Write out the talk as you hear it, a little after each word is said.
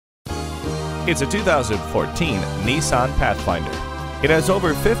It's a 2014 Nissan Pathfinder. It has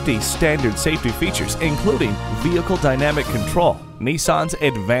over 50 standard safety features, including vehicle dynamic control, Nissan's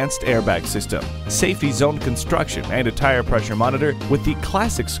advanced airbag system, safety zone construction, and a tire pressure monitor with the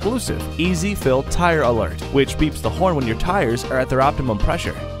class exclusive Easy Fill Tire Alert, which beeps the horn when your tires are at their optimum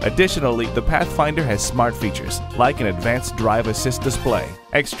pressure. Additionally, the Pathfinder has smart features like an advanced drive assist display,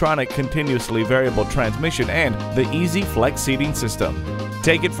 Xtronic continuously variable transmission, and the Easy Flex seating system.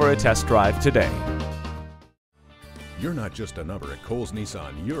 Take it for a test drive today. You're not just a number at Cowles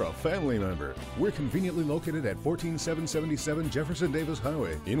Nissan, you're a family member. We're conveniently located at 14777 Jefferson Davis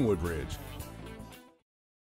Highway in Woodbridge.